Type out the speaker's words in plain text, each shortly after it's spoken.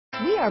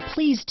We are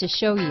pleased to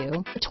show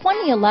you the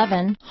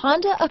 2011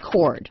 Honda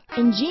Accord.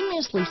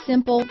 Ingeniously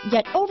simple,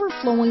 yet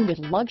overflowing with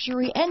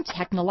luxury and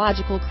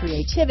technological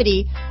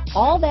creativity,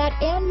 all that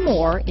and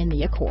more in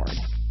the Accord.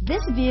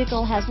 This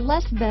vehicle has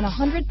less than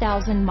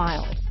 100,000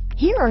 miles.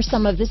 Here are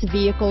some of this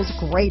vehicle's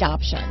great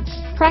options: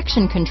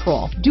 traction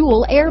control,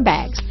 dual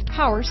airbags,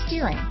 power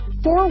steering,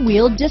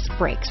 four-wheel disc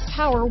brakes,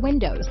 power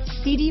windows,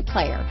 CD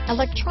player,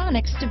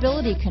 electronic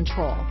stability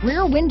control,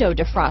 rear window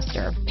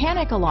defroster,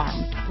 panic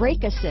alarm,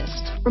 brake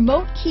assist,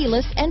 remote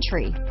keyless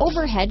entry,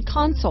 overhead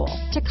console,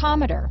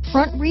 tachometer,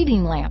 front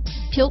reading lamps,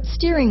 tilt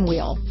steering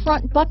wheel,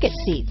 front bucket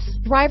seats,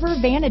 driver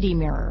vanity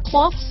mirror,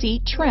 cloth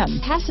seat trim,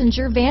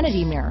 passenger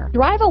vanity mirror.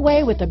 Drive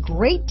away with a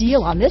great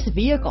deal on this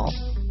vehicle.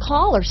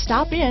 Call or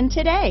stop in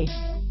today.